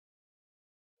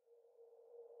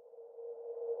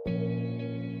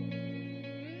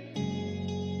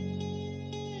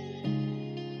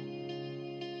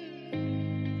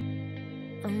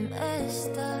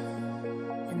messed up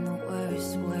in the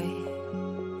worst way.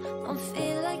 Don't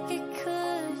feel like I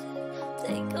could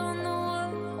take on the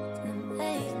world and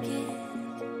make it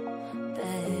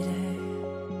better.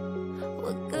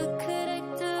 What good could I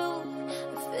do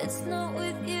if it's not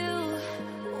with you?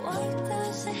 Why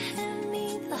does it hit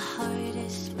me the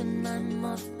hardest when I'm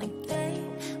off my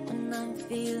game? When I'm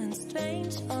feeling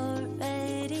strange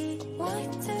already? Why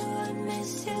do I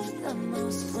miss you the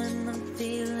most when I'm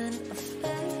feeling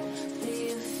afraid? Do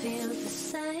you feel the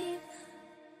same?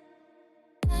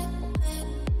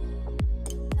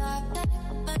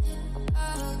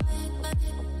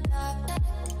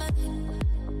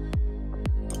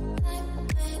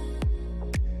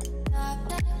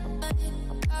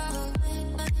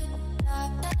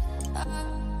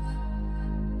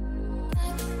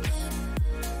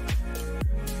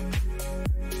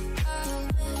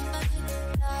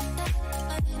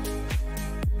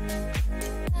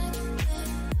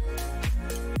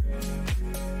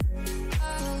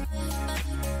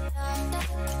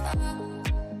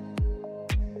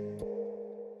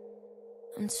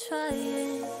 I'm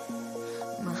trying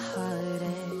my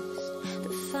hardest to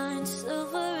find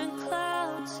silver in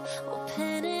clouds while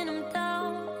pinning them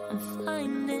down and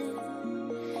finding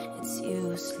it's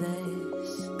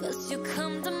useless. 'Cause you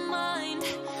come to mind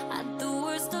at the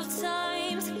worst of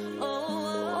times.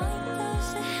 Oh, why does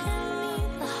it hit me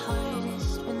the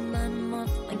hardest when I'm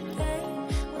off my game?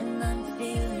 When I'm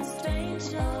feeling strange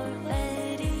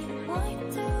already? Why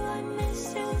do I miss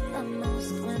you the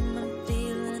most when I'm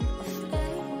feeling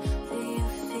afraid? Do you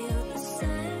feel the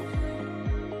same?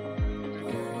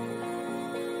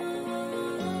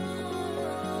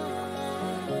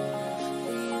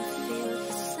 Do you feel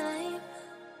the same?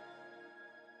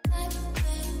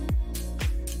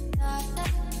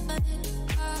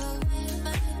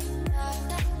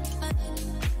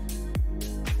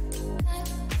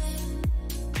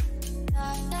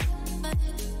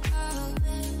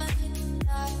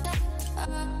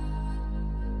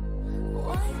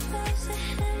 Why does it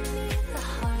hit me the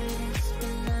hardest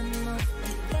when I'm off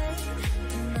my game?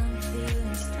 When I'm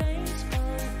feeling strange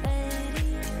already?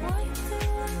 Why do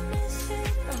I miss you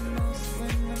the most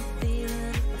when I'm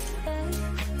feeling afraid?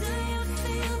 Do you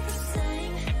feel the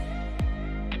same?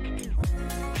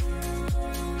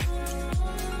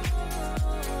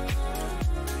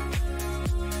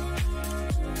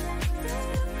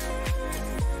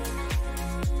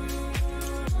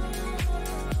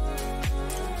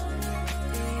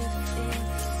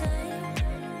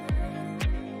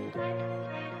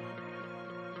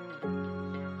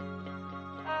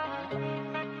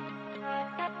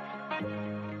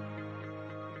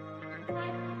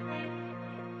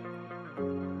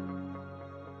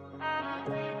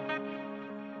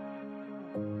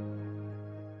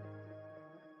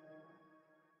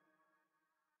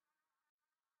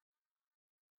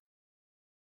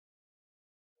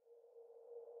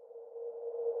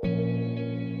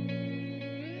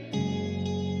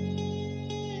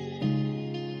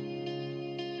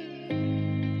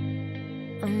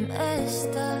 I'm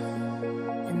messed up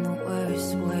in the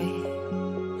worst way.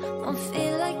 Don't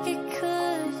feel like I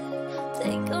could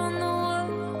take on the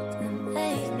world and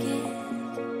make it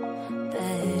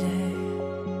better.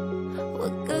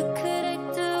 What good could I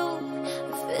do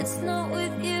if it's not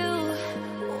with you?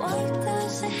 Why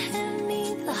does it hit me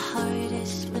the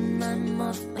hardest when I'm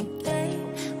off my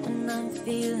game? When I'm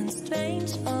feeling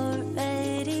strange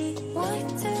already? Why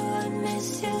do I miss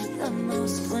you the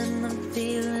most when I'm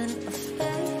feeling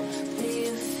afraid? Do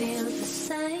you feel the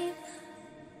same?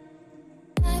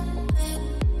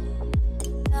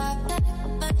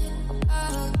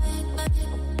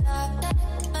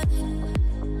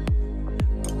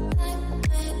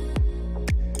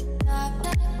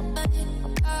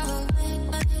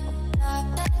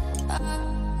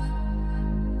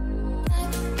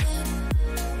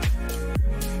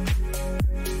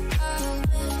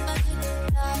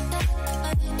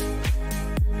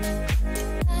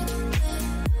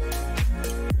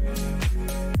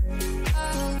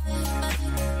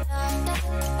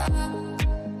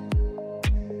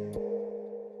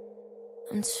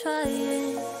 I'm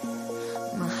trying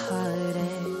my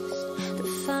hardest to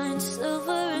find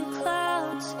silver in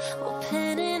clouds while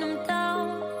pinning them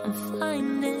down and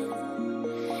finding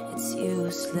it's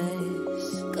useless.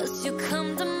 'Cause you come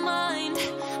to mind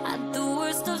at the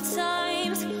worst of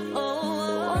times.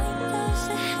 Oh, why does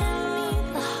it hit me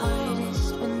the hardest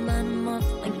when I'm off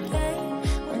my game?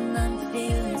 When I'm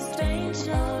feeling strange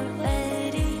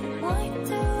already? Why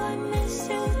do I miss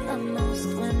you the most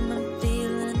when I'm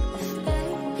feeling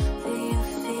afraid? Do you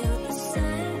feel the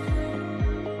same?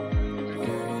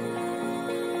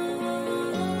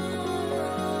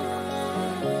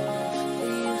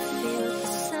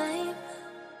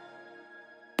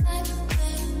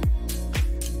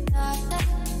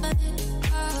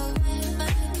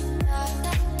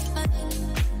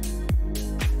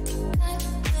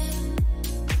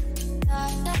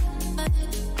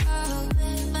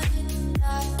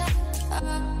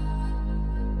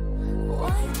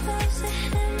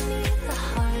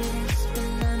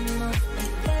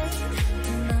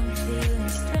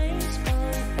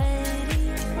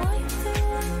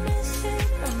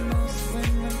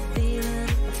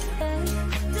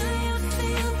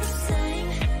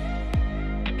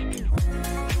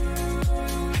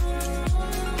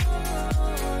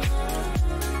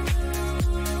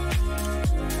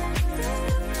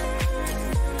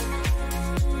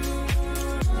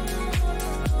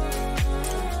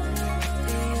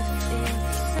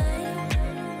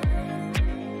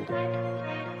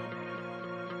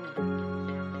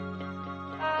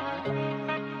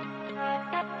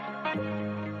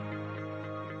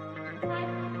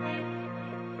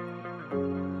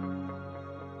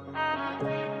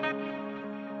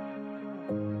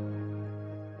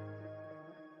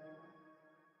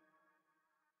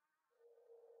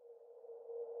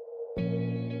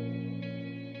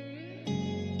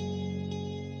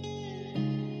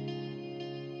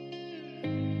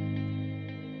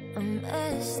 I'm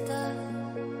messed up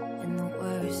in the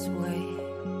worst way.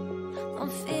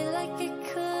 Don't feel like I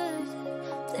could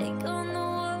take on the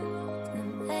world and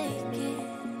make it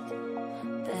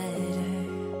better.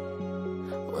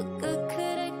 What good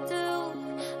could I do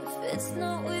if it's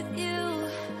not with you?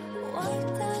 Why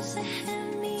does it hit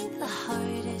me the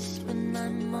hardest when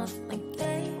I'm off my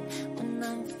game? When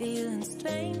I'm feeling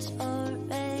strange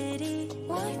already?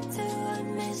 Why do I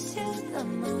miss you the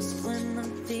most when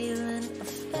I'm feeling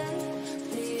afraid?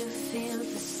 Do you feel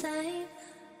the same?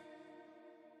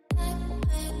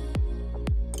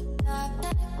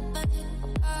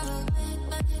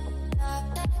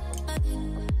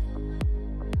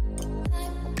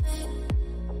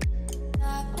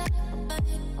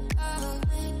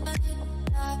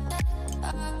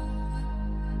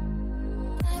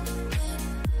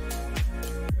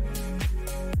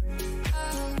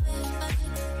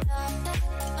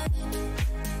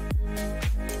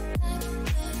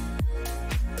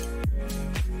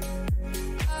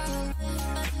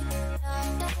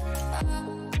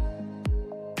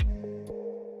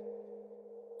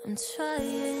 I'm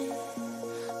trying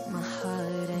my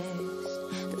hardest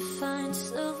to find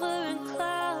silver in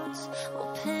clouds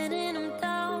while pinning them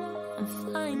down and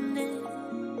finding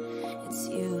it's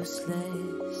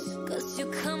useless. 'Cause you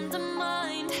come to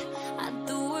mind at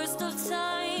the worst of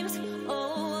times. Oh,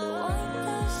 why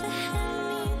does it hit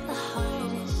me the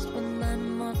hardest when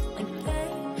I'm off my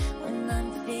game? When I'm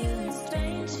feeling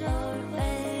strange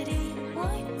already?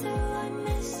 Why do I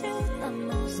miss you the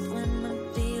most when I'm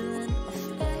feeling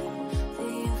afraid? Do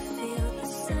you feel the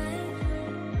same?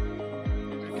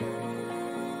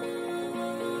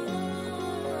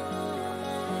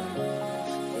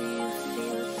 Do you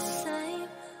feel the same?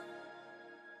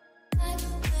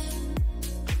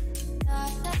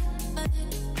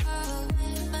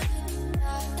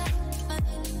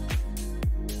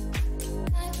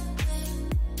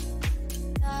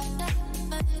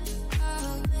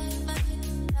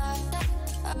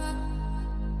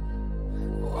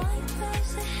 Why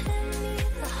does it hit me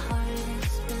the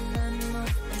hardest when I'm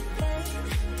off my game?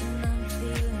 When I'm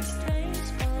feeling strange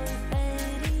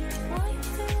already? Why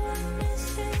do I miss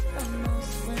you the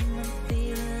most when I'm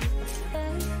feeling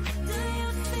afraid? Do you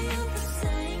feel the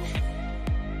same?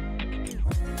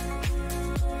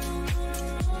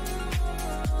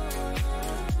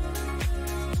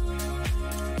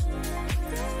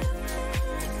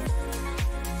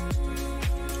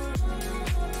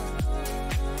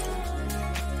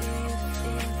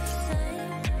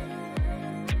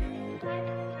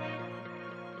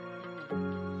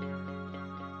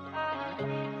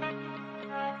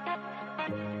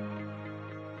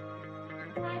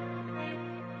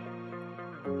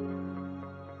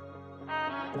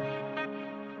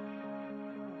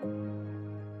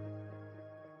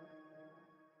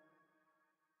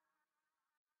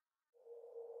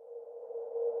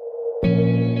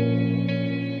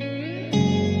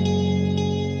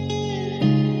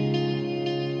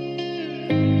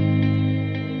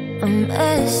 I'm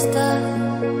messed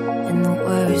up in the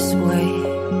worst way.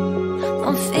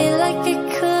 Don't feel like I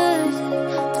could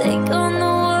take on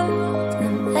the world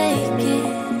and make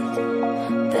it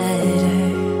better.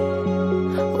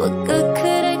 What good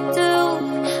could I do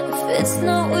if it's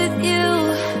not with you?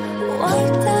 Why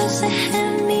does it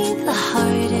hit me the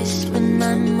hardest when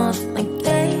I'm off my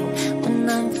game? When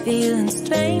I'm feeling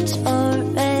strange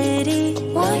already?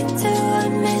 Why do I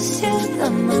miss you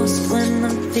the most when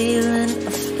I'm feeling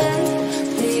afraid?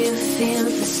 Do you feel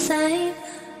the same?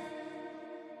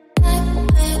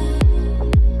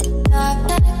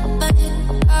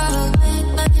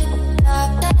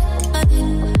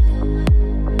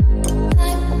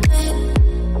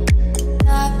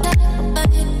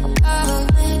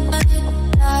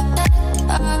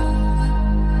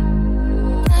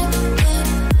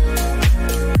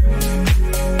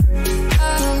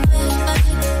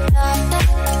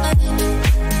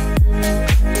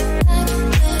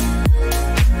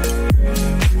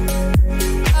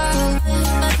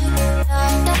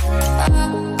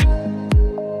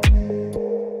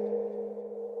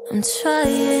 I'm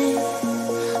trying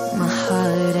my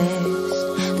hardest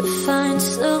to find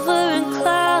silver in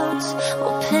clouds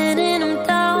while pinning them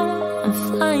down and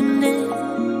finding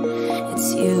it's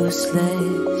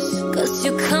useless. 'Cause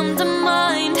you come to